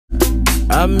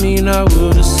I mean, I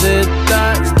would've said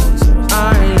that.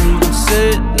 I ain't even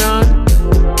said none.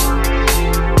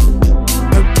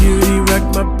 Her beauty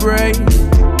wrecked my brain.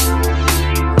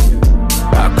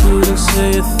 I couldn't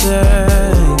say a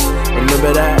thing.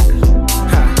 Remember that?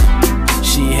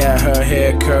 She had her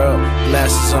hair curled,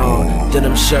 glasses on,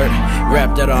 denim shirt,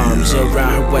 wrapped her arms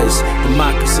around her waist. The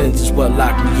moccasins is what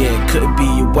locked me in, couldn't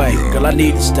be away. Girl, I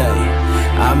need to stay.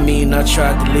 I mean, I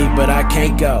tried to leave, but I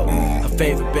can't go. Her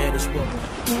favorite band is what.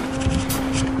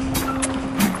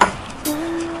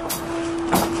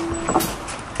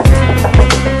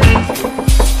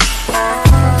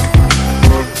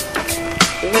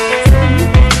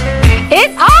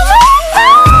 It's almost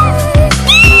done!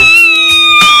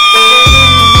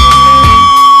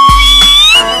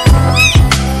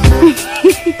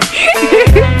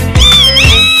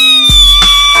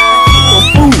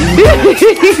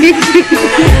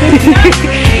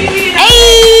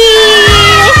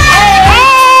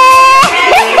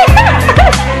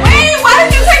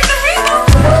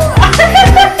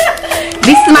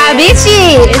 This is my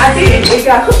bitches. I did. It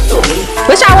got hooked on me.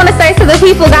 What y'all want to say to the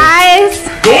people, guys?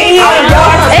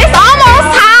 It's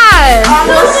almost time.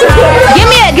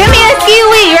 Give me a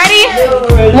kiwi. Ready?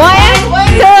 1,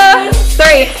 2,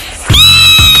 3.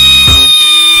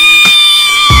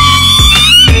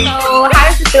 So, how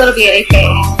does it feel to be an AK?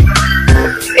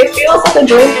 It feels like a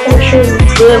dream come true,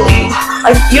 really.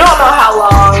 Like, you don't know how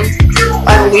long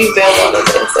we've been wanting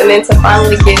this, and then to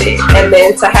finally get it, and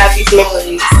then to have these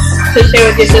memories to share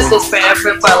with your sisters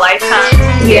forever for a lifetime.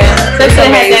 Yeah, so to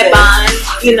have that bond,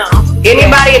 you know,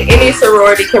 anybody in any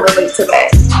sorority can relate to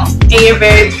that, and you're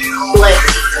very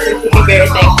blessed. You can be very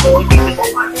thankful.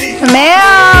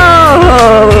 Mel,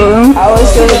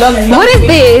 what is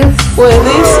this? What is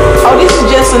this? Oh, this is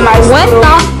just a nice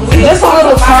just a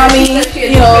little Tommy,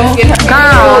 you know,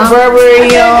 girl.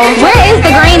 Burberry, you know. Where is the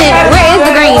green? Where is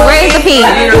the green? Where is the pink?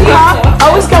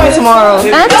 Oh, it's coming tomorrow.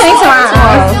 That's coming tomorrow.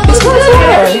 It's coming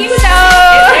tomorrow.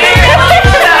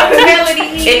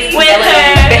 It's with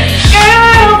her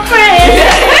girlfriend.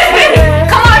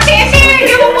 Come on, Sharon,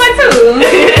 give him one too.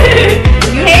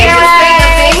 You need to sing a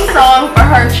theme song for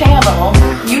her channel.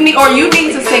 You need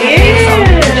to sing a theme song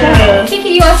for her channel.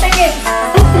 Kiki, you wanna sing it?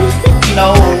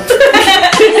 No.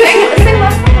 Sing my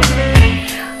song.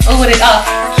 Oh, what is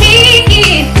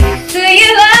Kiki, do you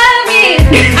love me?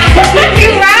 You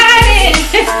riding?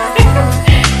 Keep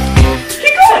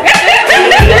going.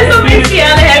 This will make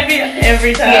Kiana happy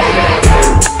every time.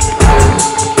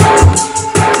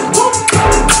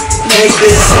 Make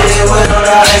this shit with all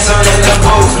the ice on in the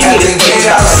booth. Got the kids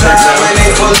outside when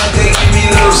they pull up, they keep me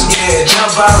loose. Yeah,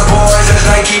 jump out, boys, that's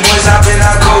Nike boys hopping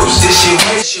our coast. This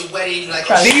shit wet like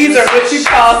these are what you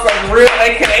call some real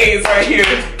AKAs right here.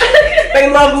 They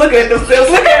love looking at themselves.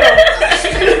 Look at them.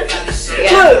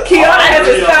 Look, Kiana has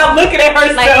to stop looking at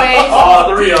herself.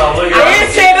 All three of them. Look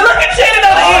at Shannon. Look at Shannon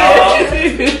on the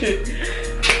end.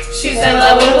 She's in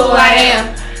love with who I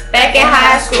am. Back in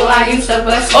high school, I used to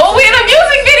bust. Oh, we in a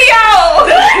music video.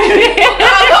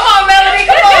 Come on, Melody.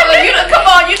 Come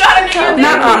on. You know how to do your thing.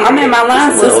 Nuh-uh, I'm in my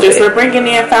line sisters. We're bringing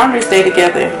in Founders Day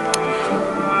together.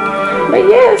 But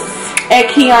yes, at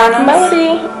Kiana.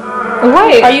 Melody.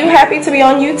 Wait. Are you happy to be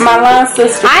on YouTube? My line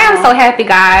sister. I am so happy,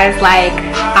 guys. Like,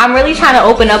 I'm really trying to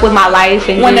open up with my life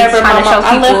and just trying to show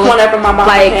people. I left whenever my mom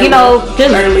like, you know, just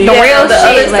the real the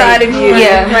shit. other side of you.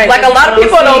 Yeah. Right. Like, a lot of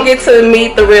people don't get to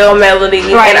meet the real Melody.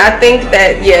 Right. And I think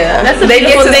that, that's they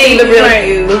get to see the real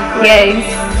you. Yes.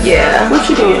 Yeah. What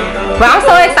you doing? But I'm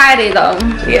so excited, though.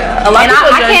 Yeah. A lot of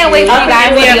people I can't wait for you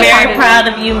guys to be very proud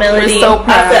of you, Melody. We're so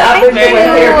proud.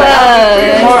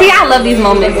 See, I love these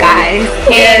moments, guys.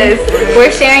 Yes.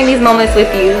 We're sharing these moments with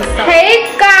you. Hey,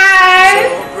 guys.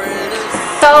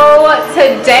 So,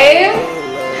 today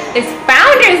is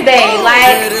Founders Day.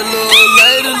 Like,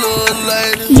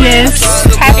 yes.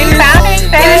 Happy Founders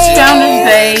Day. It is Founders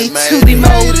Day to the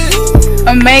most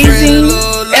amazing,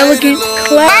 elegant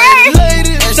class.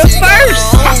 The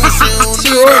first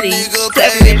sorority to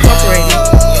ever be incorporated.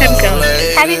 Happy Founders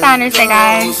Day. Happy Founders Day,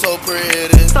 guys. So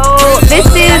this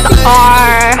is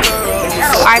our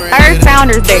third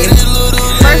Founders Day.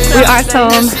 Our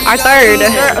third.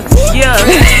 Yeah.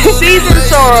 Season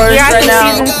Sorors right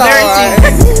now.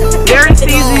 Very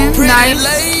seasoned, nice.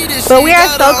 But we are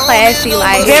so classy,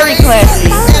 like very classy.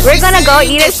 We're gonna go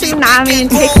eat a tsunami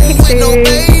and take pictures. We'll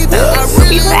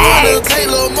be back.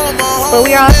 But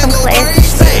we are on some classy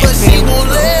shit.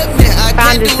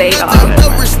 Founders Day, y'all.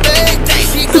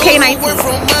 2K19.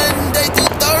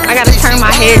 I gotta turn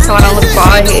my head so I don't look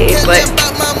bald head, but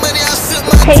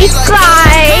hey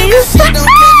guys.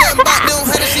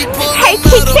 Hey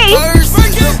Kiki.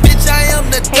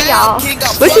 Hey y'all,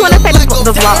 what you want to say to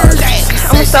the vlog?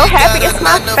 I'm so happy it's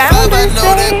my Founders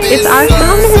Day. It's our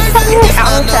Founders Day.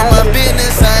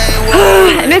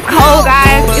 And it's cold,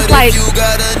 guys. It's like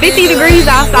 50 degrees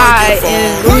outside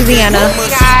in Louisiana.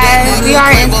 Guys, we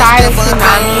are inside of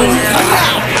Tsunami.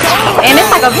 And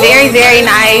it's like a very, very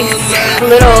nice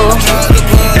little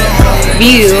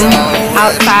view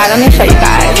outside. Let me show you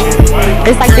guys.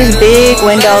 It's like this big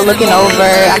window looking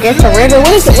over, I guess, the river.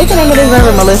 What's the name of this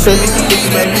river, Melissa?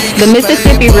 The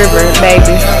Mississippi River,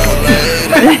 baby.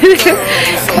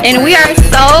 And we are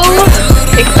so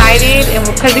excited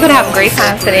because we're gonna have a great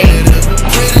time today.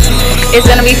 It's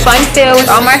gonna be fun filled with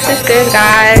all my sisters,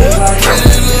 guys.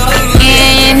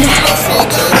 And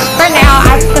for now,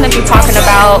 I'm just gonna be talking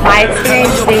about my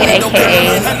experience being an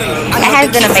AKA. It has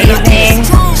been amazing.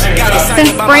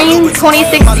 Since spring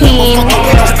 2016,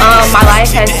 my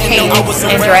life has changed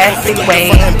in drastic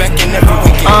ways.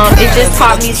 It just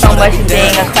taught me so much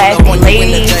being a classy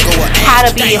lady, how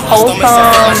to be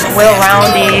wholesome,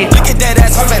 well-rounded,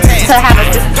 to have a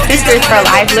sisters for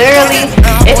life. Literally,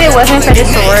 if it wasn't for this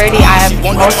sorority, I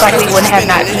most likely would have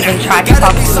not even tried to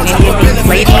talk to any of these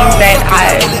ladies that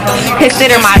I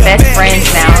consider my best friends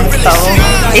now. So,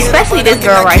 especially this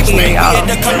girl right here, y'all.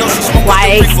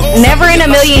 Like, never in a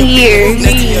million years.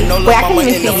 Wait, I can't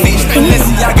even see you. Can you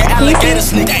see? Wait,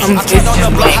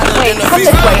 come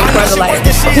this way for the light.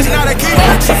 This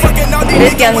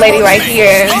young lady right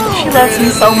here, she loves me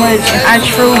so much.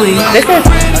 This is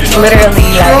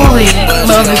literally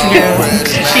love this girl.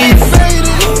 She's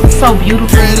so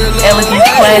beautiful, elegant,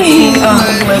 classy.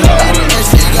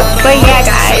 But yeah,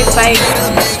 guys, like,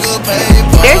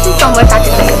 there's just so much I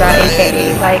could say about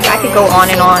AKA. Like, I could go on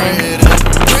and on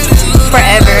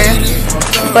forever,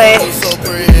 but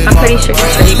I'm pretty sure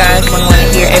you guys wouldn't want to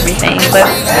hear everything. But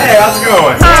hey, how's it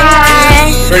going?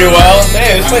 Hi. Pretty well.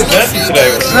 Man, this place is empty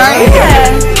today.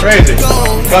 Yeah. Crazy.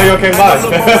 Glad you came by.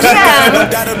 Yeah.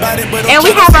 And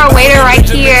we have our waiter right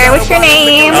here. What's your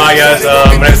name? Hi guys,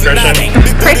 my name's Christian.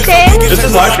 Christian? This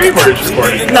is live stream or just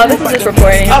recording? No, this is just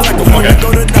recording. Oh, okay.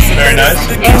 Very nice.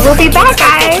 And we'll be back,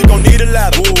 guys.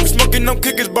 Smoking them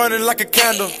cookies burning like a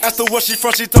candle. Asked her where she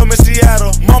from, she told me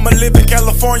Seattle. Mama live in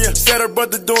California. Said her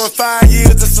brother doing 5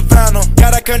 years in Savannah.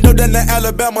 Got a condo down in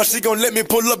Alabama. She gon' let me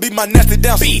pull up, be my nasty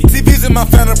dancer. TVs in my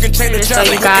phantom can change the channel.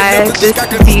 So you guys, this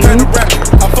view. Guys.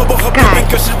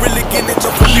 She really getting it.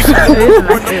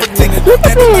 Look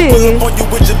at this.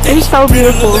 It's so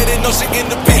beautiful.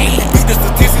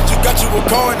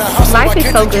 Life is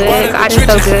so good. God is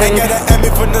so good.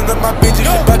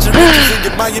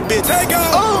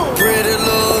 Pretty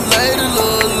little lady,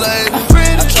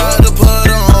 I tried to put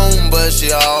her on, but she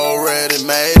already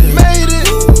made it.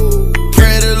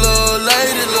 Pretty little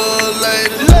lady,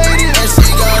 and she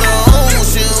got her own.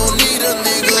 She don't need a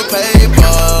nigga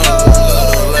paper.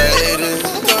 Little lady,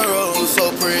 girl, so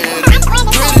pretty. Pretty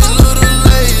little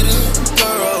lady,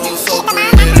 girl, so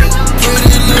pretty.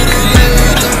 Pretty little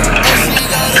lady, and she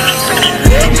got her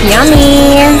own.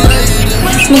 Yummy.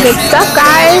 Some good stuff,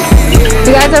 guys.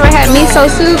 You guys ever had miso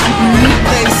soup?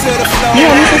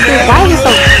 Yeah, miso soup. Why is it so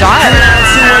dark?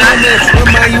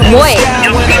 Wait.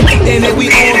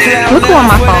 Look who on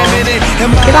my phone.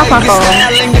 Get off my phone.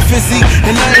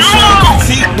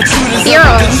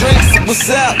 Zero.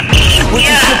 What's up? What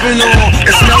you sipping on?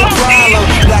 It's no problem.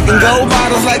 Black and gold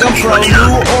bottles like I'm from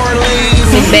New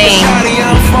Orleans. Big Bang.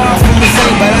 I'm far from the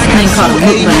same, but I can call it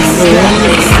the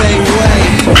same way.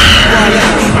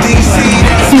 DC,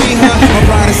 that's me, huh? My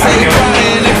body say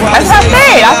crying if I That's what I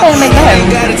said. I said make that.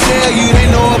 gotta tell you, they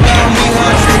know about me,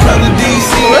 huh? They come to DC.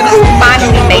 Look who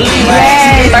finally made it.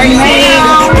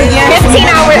 15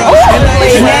 hours. Oh, what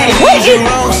is it? Who is this?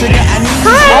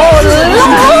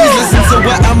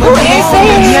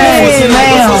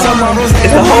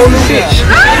 It's a whole new bitch.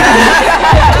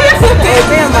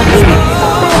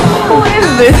 Who is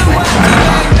this?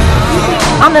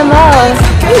 I'm in love.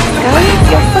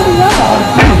 You're so in love.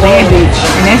 Bad bitch.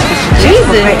 And that's just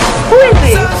Jesus. Who is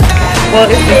it? well,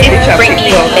 it's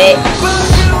Brittany, bitch.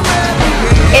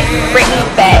 It's Brittany,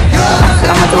 bitch. I'm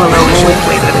gonna do a little wait.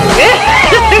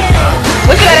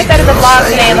 What you gotta say to the vlog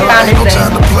today and the Founders Day? Now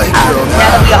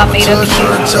that we all made up you.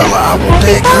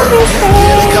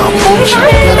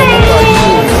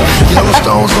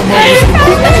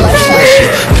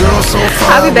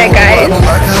 I'll be back, guys.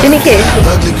 Give me a kiss.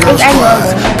 It's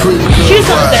Agnes. She was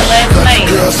on that last night.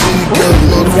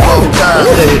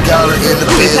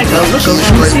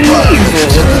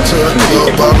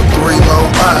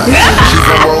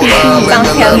 Sound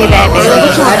Don't tell me that, baby.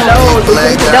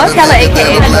 Don't tell her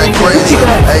AKA. I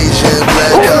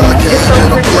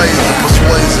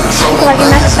feel like you're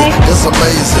not safe. It's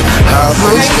amazing how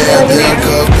they stand there,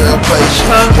 cause they're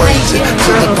patient. Waiting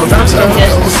till the perfect time of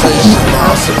conversation.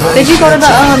 Did you go to the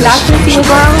doctor to see what's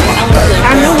wrong?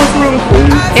 I know what's wrong.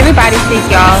 Everybody's sick,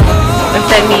 y'all,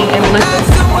 except me and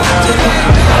Melissa.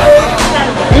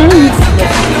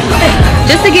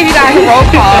 Just to give you guys a roll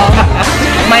call,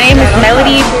 my name is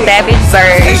Melody Savage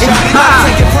Bird,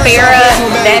 Farrah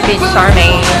Savage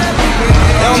Charmaine,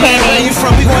 Channing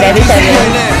Savage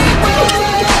Heaven,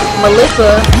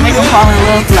 Melissa. Make them fall in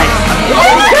love like.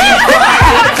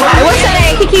 What's your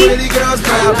name, Kiki?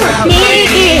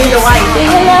 Kiki the wife.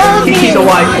 Kiki the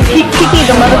wife. Kiki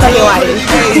the motherfucking wife.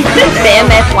 The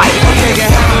MS wife.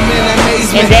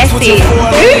 And that's it.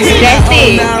 That's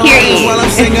it. Period.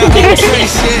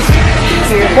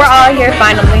 We're all here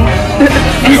finally.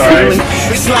 Sorry.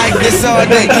 How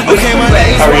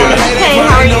are you? Hey,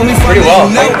 how are you? Pretty well.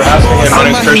 Thanks for asking. Hey, my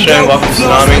name's Christian. Welcome to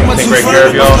Tsunami. Take great care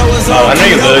of y'all. I know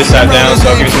you literally sat down,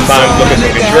 so I'll give you some time to look at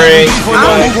some good drinks.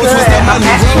 I'm good. I'm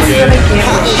actually really good.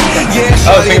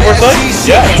 Oh, Singapore flight?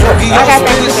 Yeah, sure. I got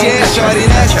that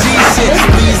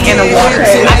in the water.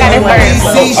 I got it first.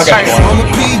 Oh, I got one.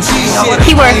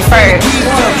 He wears first.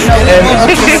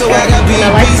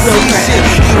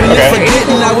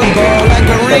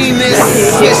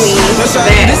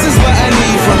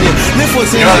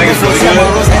 You know, I think it's really good.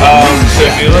 So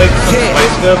if you like some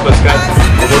spicy stuff, but it's got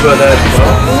a little bit of that as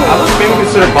well, I would maybe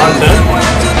consider bonton.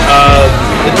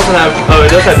 It doesn't have, it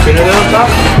does have tuna on top.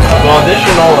 Well, this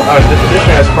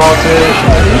edition has crawfish.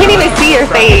 You can't even see your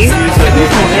face.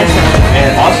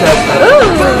 And also has kind of.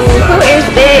 Ooh, who is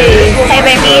this? Hey,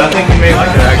 baby. I think you may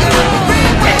like it actually.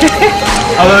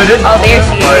 Although it is. Oh, there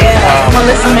she is.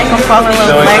 Melissa, make them fall in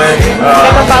love. Make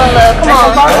them fall in love. Come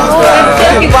on. Let's do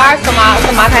a few bars for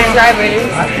my kind of drivers.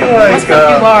 I feel like.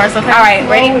 Bars, okay? All right,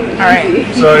 ready? All right.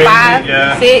 So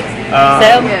 5, 6,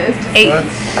 7, 8.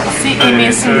 Sitting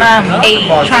in Tsunami,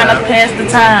 trying to pass the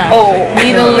time. Oh.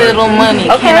 Need a little money.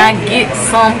 Okay. Can I get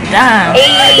some dime?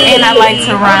 Hey. And I like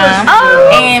to rhyme.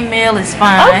 Oh. And Mel is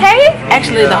fine. Okay.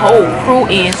 Actually, the whole crew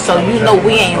is, so you know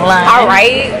we ain't lying. All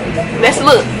right. Let's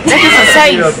look. That's just a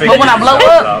taste. But when I blow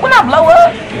up,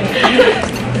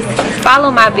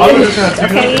 Follow my bitch.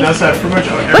 Okay. That's pretty much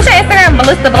all. What's your Instagram?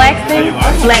 Melissa Blackson?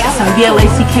 Blackson,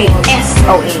 BLACKSON.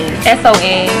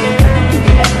 SON.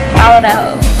 Follow that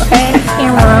hoe. Okay.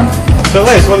 Camera. So,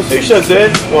 ladies, what the sushi chef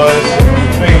did was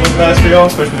make it look nice for y'all,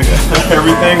 especially with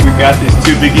everything. We've got these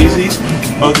 2 Big Easies.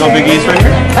 Both go Big E's right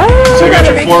here. Oh, So you got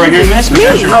your 4 right here. You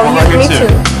got your 4 right here too.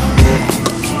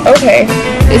 Okay.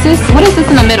 What is this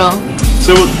in the middle?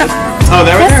 So, that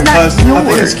right there. I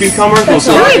think it's cucumber. You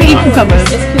don't even eat cucumbers.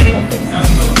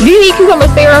 Do you eat cucumbers,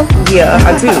 Sarah? Yeah,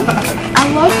 I do. I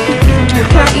love cucumbers.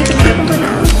 Can I eat the cucumber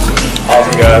now?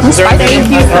 Awesome, guys. Is there anything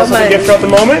Thank you so else I can much. get for at the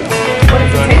moment? What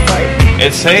does it taste like?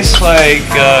 It tastes like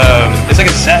it's like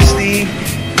a zesty,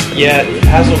 yet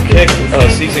has a kick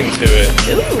seasoning to it.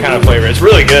 Kind of flavor. It's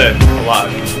really good. A lot.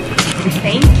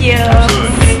 Thank you.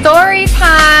 Absolutely. Story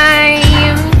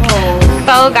time.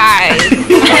 So guys,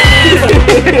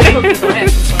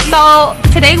 so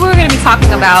today we're going to be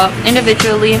talking about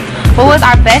individually what was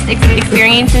our best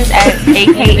experiences at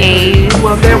AKAs,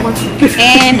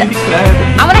 and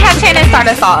I'm going to have Channing start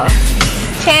us off.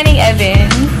 Channing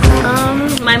Evans.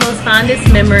 My most fondest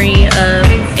memory of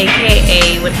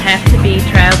AKA would have to be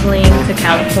traveling to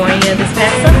California this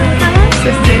past summer with my mom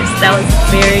sisters. That was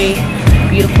very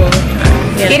beautiful.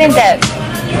 Yeah. Get in depth.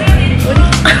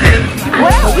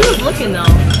 Well, we was looking though.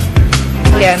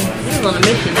 Yeah. We was on a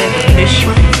mission.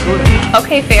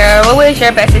 Okay, Farrah, what was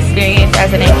your best experience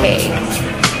as an AKA?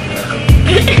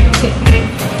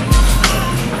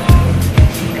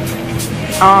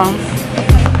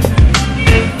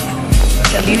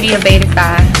 The beauty of Beta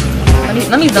Sky.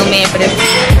 Let me zoom in for this.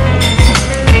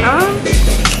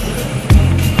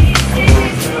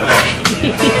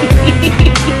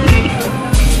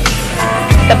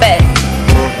 The best.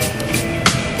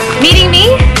 Meeting me?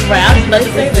 Right, I was about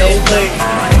to say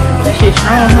that shit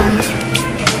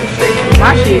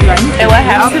My shit, right? It would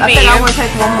have to be I want to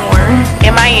take one more.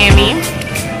 in Miami.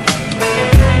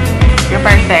 Your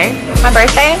birthday. My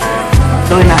birthday?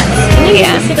 Really nice.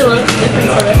 Yeah. See the little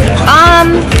difference of it.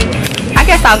 I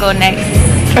guess I'll go next.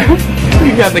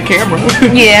 You got the camera.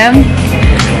 Yeah.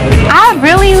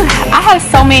 I have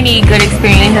so many good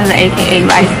experiences at AKA.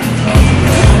 Like,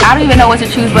 I don't even know what to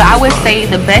choose, but I would say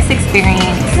the best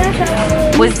experience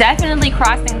was definitely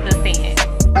crossing the sand.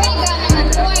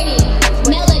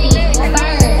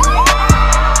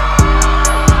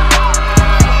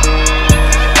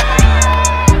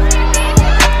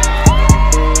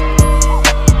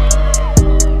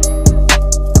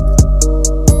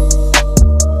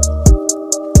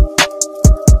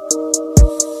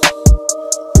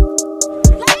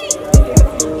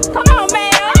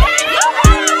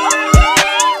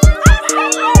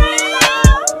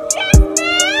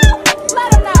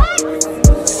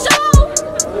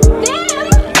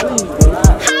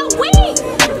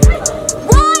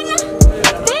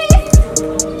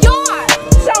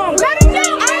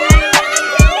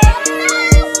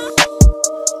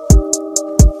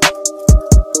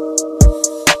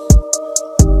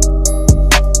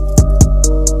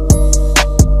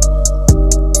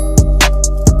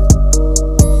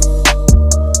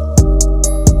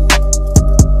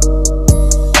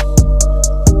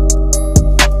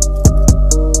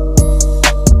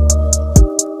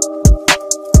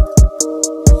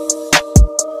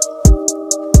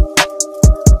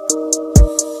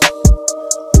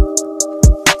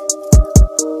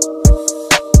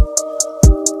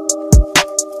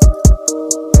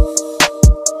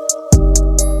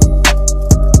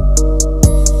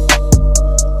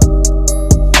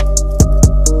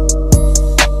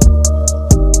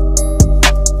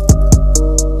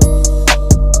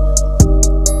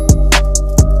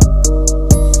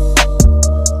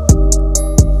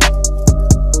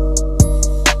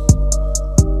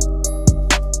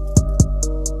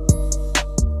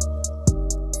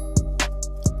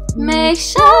 Make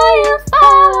sure you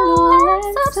follow and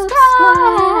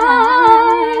subscribe.